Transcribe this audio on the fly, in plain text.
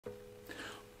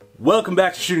Welcome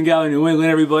back to Shooting Gallery New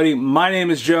England, everybody. My name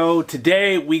is Joe.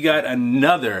 Today we got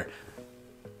another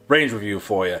range review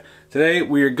for you. Today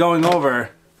we are going over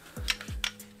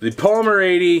the Polymer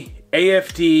 80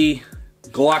 AFT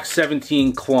Glock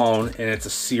 17 Clone, and it's a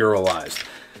serialized.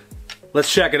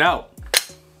 Let's check it out.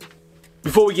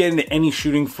 Before we get into any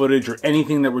shooting footage or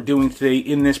anything that we're doing today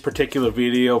in this particular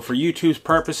video, for YouTube's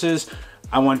purposes,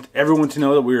 I want everyone to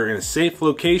know that we are in a safe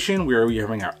location. We are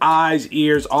having our eyes,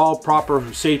 ears, all proper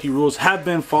safety rules have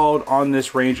been followed on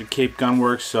this range at Cape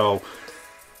Gunworks, so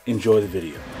enjoy the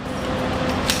video.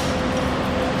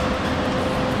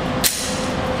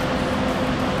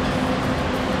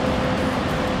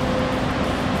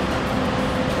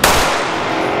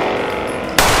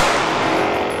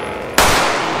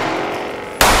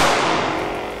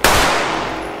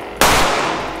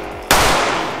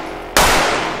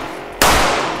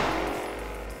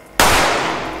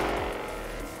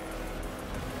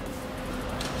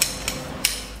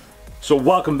 So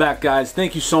welcome back, guys.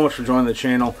 Thank you so much for joining the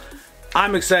channel.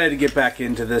 I'm excited to get back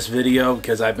into this video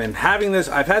because I've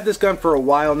had this gun for a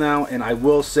while now, and I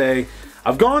will say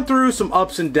I've gone through some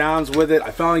ups and downs with it.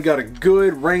 I finally got a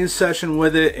good range session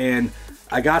with it, and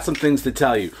I got some things to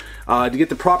tell you. To get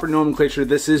the proper nomenclature,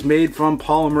 this is made from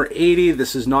Polymer 80.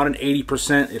 This is not an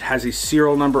 80%. It has a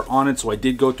serial number on it, so I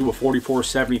did go through a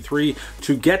 4473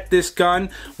 to get this gun,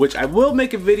 which I will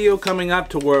make a video coming up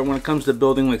to where when it comes to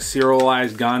building like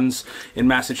serialized guns in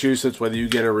Massachusetts, whether you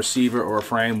get a receiver or a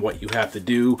frame, what you have to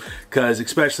do, because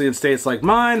especially in states like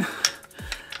mine,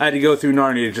 I had to go through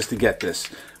Narnia just to get this.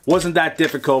 Wasn't that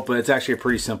difficult, but it's actually a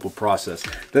pretty simple process.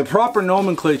 The proper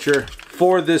nomenclature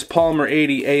for this Polymer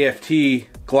 80 AFT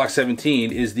Glock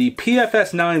 17 is the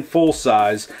PFS 9 full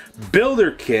size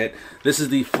builder kit. This is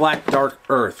the flat dark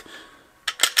earth.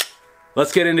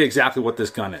 Let's get into exactly what this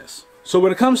gun is. So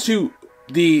when it comes to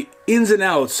the ins and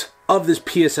outs of this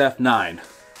PSF 9,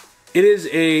 it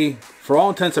is for all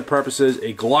intents and purposes,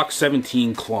 a Glock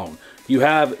 17 clone. You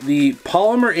have the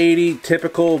Polymer 80,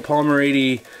 typical Polymer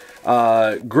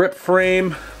 80 grip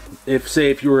frame.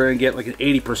 If you were going to get like an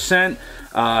 80%,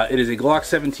 it is a Glock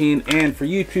 17, and for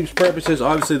YouTube's purposes,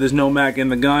 obviously there's no mag in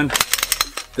the gun.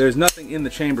 There's nothing in the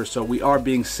chamber, so we are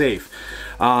being safe.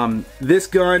 This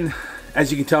gun,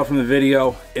 as you can tell from the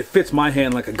video, it fits my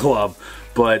hand like a glove,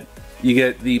 but you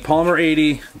get the Polymer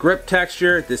 80 grip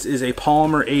texture. This is a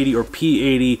Polymer 80 or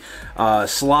P80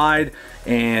 slide,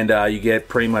 and you get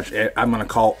pretty much, I'm going to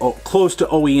call close to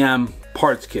OEM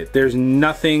parts kit. There's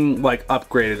nothing like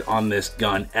upgraded on this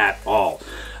gun at all.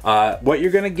 What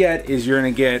you're gonna get is you're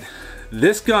gonna get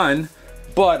this gun,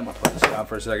 but I'm gonna put this down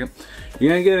for a second.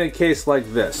 You're gonna get in a case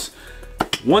like this.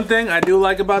 One thing I do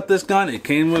like about this gun, it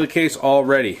came with a case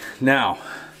already. Now,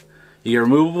 you get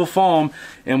removable foam,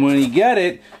 and when you get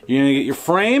it, you're gonna get your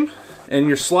frame, and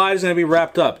your slide is going to be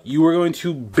wrapped up. You are going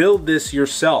to build this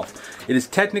yourself. It is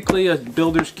technically a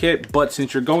builder's kit, but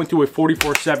since you're going through a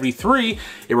 4473,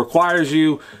 it requires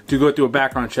you to go through a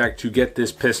background check to get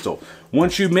this pistol.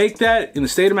 Once you make that, in the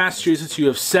state of Massachusetts, you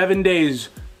have 7 days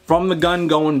from the gun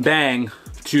going bang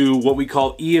to what we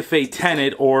call EFA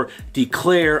tenet, or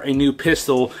declare a new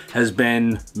pistol has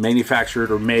been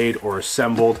manufactured or made or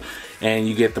assembled, and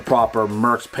you get the proper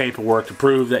Merck's paperwork to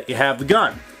prove that you have the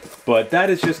gun. But that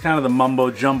is just kind of the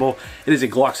mumbo jumbo. It is a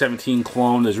Glock 17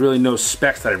 clone. There's really no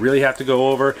specs that I really have to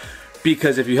go over,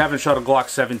 because if you haven't shot a Glock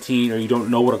 17 or you don't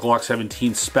know what a Glock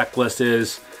 17 spec list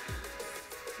is,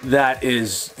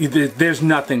 there's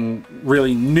nothing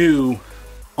really new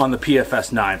on the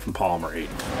PFS 9 from Polymer 80.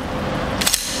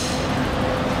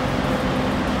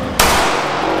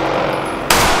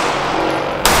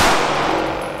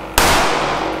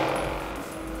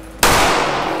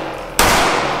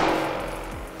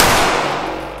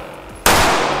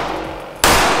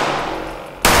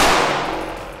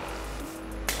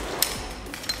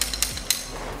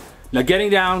 Now, getting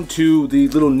down to the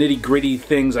little nitty-gritty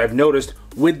things I've noticed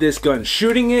with this gun.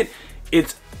 Shooting it,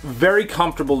 it's very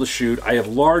comfortable to shoot. I have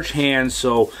large hands,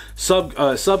 so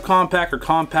subcompact or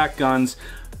compact guns,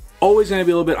 always going to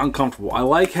be a little bit uncomfortable. I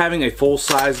like having a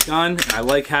full-size gun, and I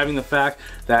like having the fact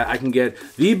that I can get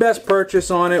the best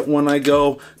purchase on it when I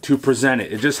go to present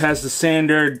it. It just has the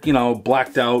standard, you know,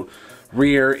 blacked out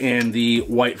rear and the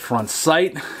white front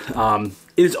sight. It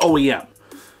is OEM.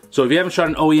 So if you haven't shot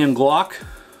an OEM Glock,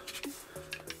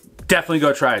 definitely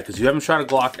go try it, because if you haven't shot a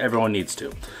Glock, everyone needs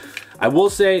to. I will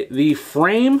say the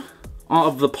frame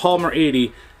of the Polymer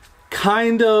 80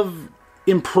 kind of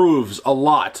improves a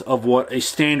lot of what a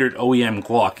standard OEM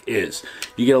Glock is.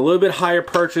 You get a little bit higher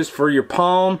purchase for your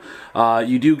palm.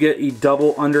 You do get a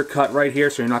double undercut right here,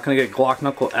 so you're not going to get Glock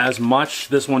knuckle as much.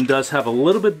 This one does have a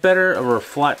little bit better of a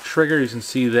flat trigger, you can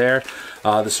see there.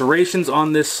 The serrations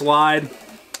on this slide,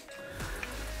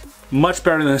 much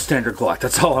better than a standard Glock.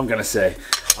 That's all I'm gonna say.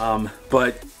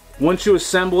 But once you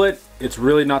assemble it, it's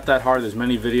really not that hard. There's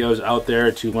many videos out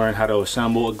there to learn how to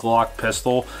assemble a Glock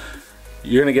pistol.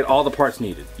 You're gonna get all the parts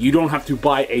needed. You don't have to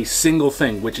buy a single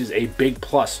thing, which is a big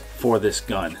plus for this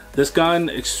gun. This gun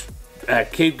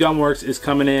at Cape Gun Works is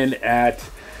coming in at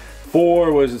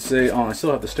what does it say? Oh, I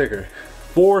still have the sticker.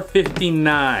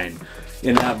 $459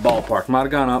 in that ballpark. Might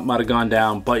have gone up, might have gone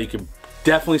down, but you can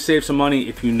definitely save some money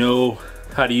if you know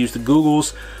how to use the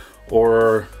Googles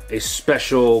or a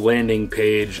special landing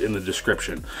page in the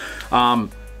description.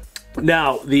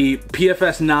 Now, the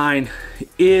PFS 9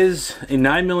 is a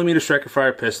 9mm striker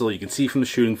fire pistol. You can see from the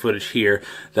shooting footage here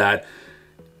that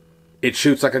it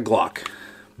shoots like a Glock.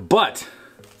 But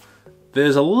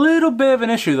there's a little bit of an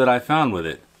issue that I found with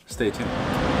it. Stay tuned.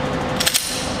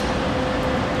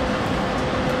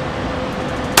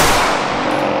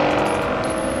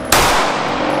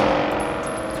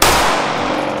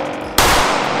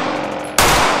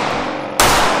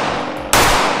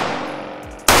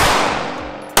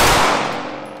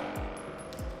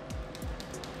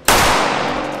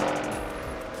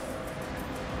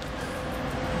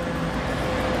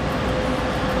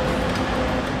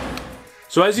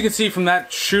 So as you can see from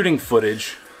that shooting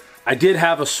footage, I did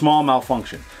have a small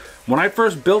malfunction. When I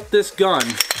first built this gun,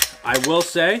 I will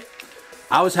say,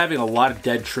 I was having a lot of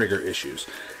dead trigger issues.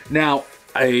 Now,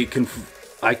 I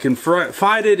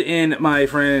confided in my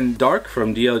friend Dark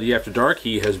from DLD After Dark.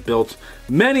 He has built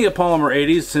many a Polymer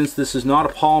 80s. Since this is not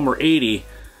a Polymer 80,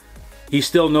 he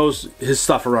still knows his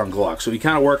stuff around Glock. So he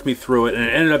kind of worked me through it, and it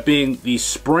ended up being the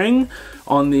spring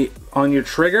on your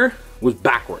trigger was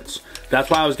backwards. That's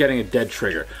why I was getting a dead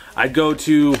trigger. I'd go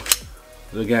to,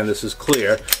 again, this is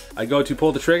clear, I go to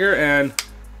pull the trigger and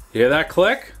hear that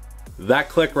click? That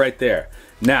click right there.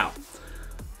 Now,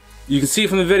 you can see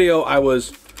from the video I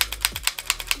was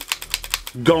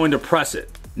going to press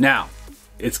it. Now,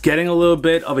 it's getting a little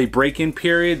bit of a break-in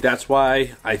period. That's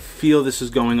why I feel this is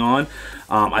going on.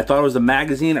 I thought it was the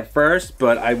magazine at first,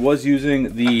 but I was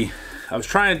using I was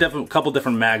trying a couple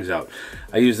different mags out.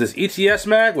 I used this ETS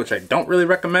mag, which I don't really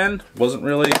recommend. Wasn't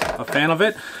really a fan of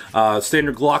it.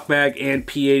 Standard Glock mag and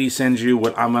P80 sends you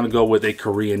what I'm gonna go with a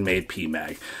Korean-made P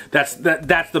mag. That's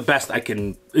the best I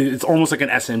can. It's almost like an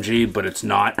SMG, but it's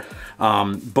not.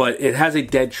 But it has a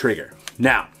dead trigger.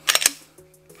 Now,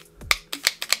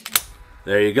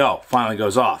 there you go. Finally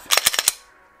goes off.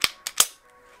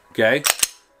 Okay.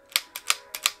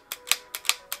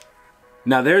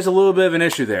 Now there's a little bit of an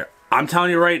issue there. I'm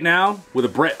telling you right now, with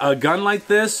a gun like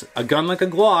this, a gun like a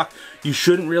Glock, you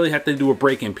shouldn't really have to do a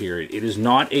break-in period. It is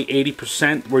not a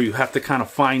 80% where you have to kind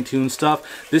of fine-tune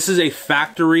stuff. This is a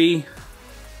factory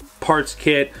parts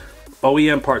kit,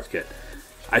 OEM parts kit.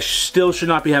 I still should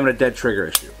not be having a dead trigger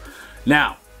issue.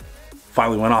 Now,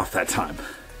 finally went off that time.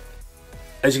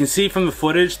 As you can see from the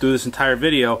footage through this entire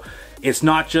video, it's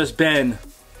not just been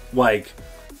like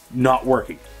not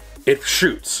working. It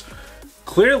shoots.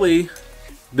 Clearly,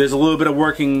 there's a little bit of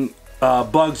working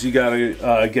bugs you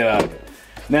gotta get out of it.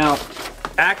 Now,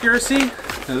 accuracy.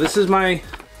 Now this is my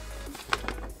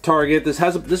target. This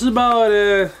is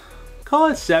about call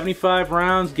it 75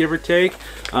 rounds, give or take.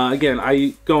 Again,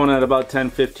 I going at about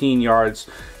 10-15 yards.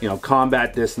 You know,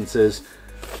 combat distances,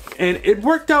 and it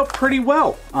worked out pretty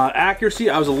well. Accuracy,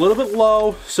 I was a little bit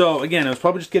low, so again, I was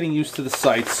probably just getting used to the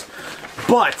sights,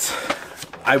 but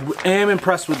I am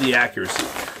impressed with the accuracy.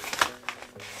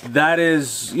 That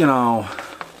is, you know,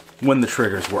 when the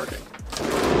trigger's working.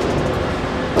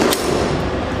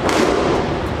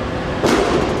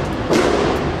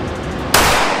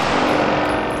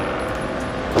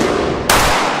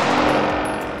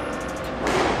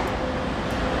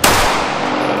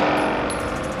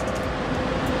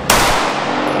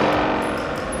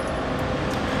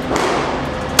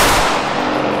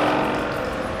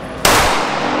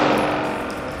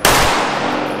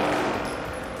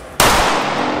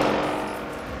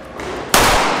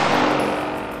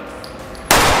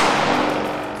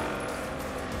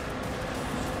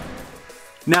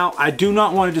 Now, I do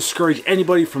not want to discourage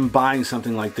anybody from buying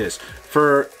something like this.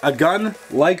 For a gun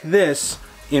like this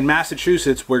in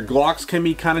Massachusetts, where Glocks can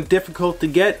be kind of difficult to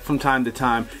get from time to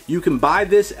time, you can buy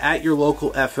this at your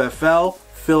local FFL,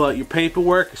 fill out your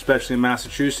paperwork, especially in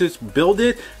Massachusetts, build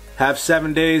it, have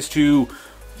 7 days to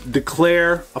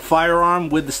declare a firearm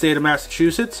with the state of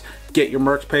Massachusetts, get your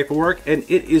Mercs paperwork, and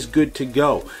it is good to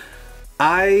go.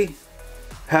 I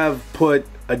have put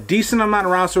a decent amount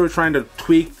of rounds, so we're trying to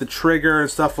tweak the trigger and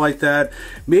stuff like that.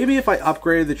 Maybe if I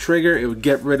upgraded the trigger, it would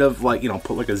get rid of, like, you know,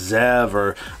 put like a Zev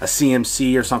or a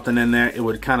CMC or something in there. It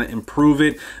would kind of improve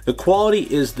it. The quality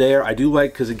is there. I do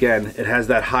like, because again, it has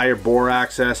that higher bore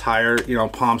access, higher, you know,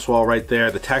 palm swell right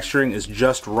there. The texturing is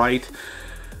just right.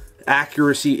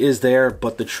 Accuracy is there,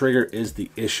 but the trigger is the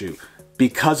issue.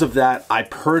 Because of that, I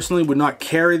personally would not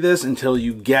carry this until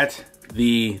you get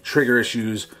the trigger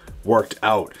issues worked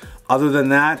out. Other than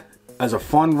that, as a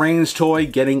fun range toy,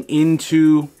 getting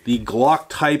into the Glock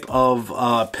type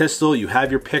of pistol, you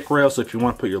have your pick rail, so if you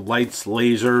want to put your lights,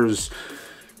 lasers,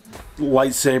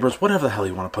 lightsabers, whatever the hell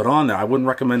you want to put on there. I wouldn't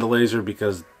recommend a laser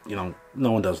because, you know,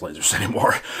 no one does lasers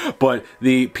anymore. But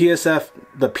the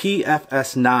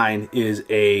PFS9 is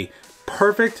a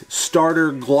perfect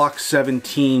starter Glock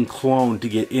 17 clone to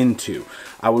get into.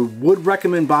 I would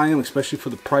recommend buying them, especially for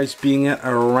the price being at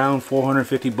around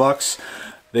 450 bucks.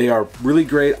 They are really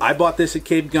great. I bought this at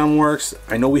Cape Gun Works.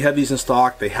 I know we have these in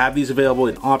stock. They have these available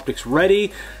in optics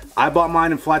ready. I bought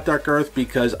mine in Flat Dark Earth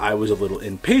because I was a little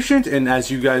impatient, and as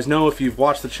you guys know, if you've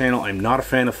watched the channel, I'm not a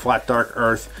fan of Flat Dark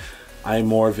Earth. I'm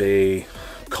more of a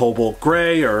cobalt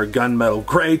gray or a gunmetal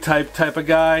gray type of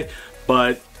guy,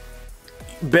 but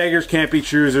beggars can't be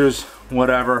choosers,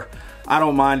 whatever. I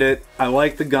don't mind it. I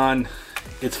like the gun.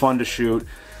 It's fun to shoot.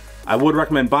 I would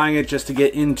recommend buying it just to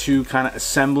get into kind of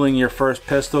assembling your first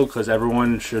pistol, because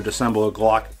everyone should assemble a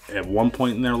Glock at one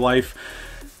point in their life.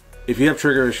 If you have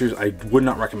trigger issues, I would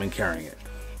not recommend carrying it.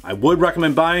 I would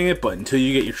recommend buying it, but until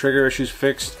you get your trigger issues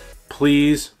fixed,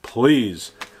 please,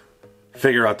 please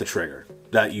figure out the trigger.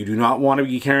 That you do not want to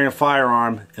be carrying a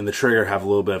firearm and the trigger have a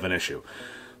little bit of an issue.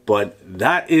 But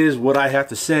that is what I have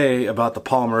to say about the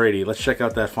Polymer 80. Let's check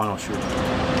out that final shoot.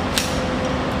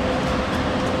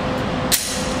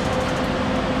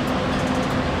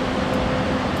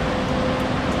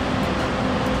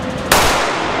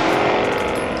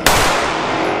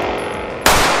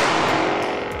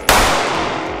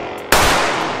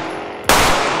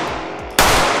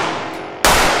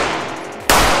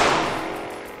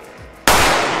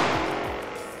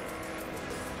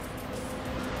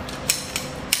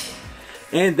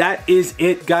 And that is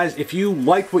it, guys. If you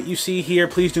like what you see here,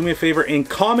 please do me a favor and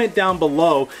comment down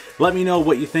below. Let me know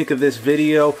what you think of this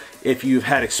video. If you've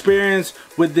had experience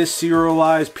with this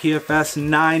serialized PFS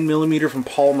 9mm from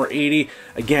Polymer 80.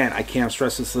 Again, I can't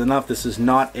stress this enough. This is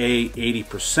not a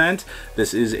 80%.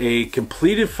 This is a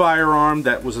completed firearm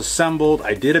that was assembled.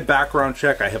 I did a background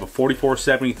check. I have a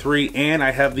 4473 and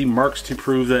I have the marks to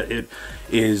prove that it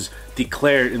is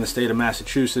declared in the state of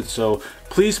Massachusetts. So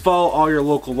please follow all your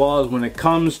local laws when it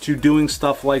comes to doing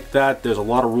stuff like that. There's a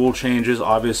lot of rule changes,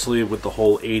 obviously, with the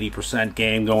whole 80%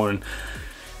 game going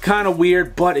kind of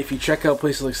weird, but if you check out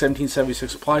places like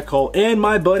 1776 Supply Co. and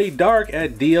my buddy Dark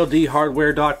at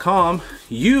dldhardware.com,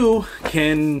 you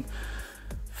can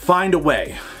find a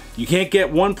way. You can't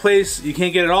get one place, you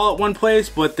can't get it all at one place,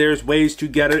 but there's ways to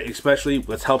get it. Especially,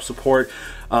 let's help support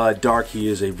Dark. He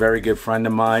is a very good friend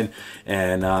of mine,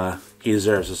 and he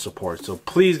deserves the support. So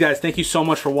please, guys, thank you so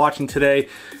much for watching today.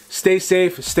 Stay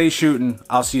safe, stay shooting.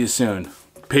 I'll see you soon.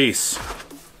 Peace.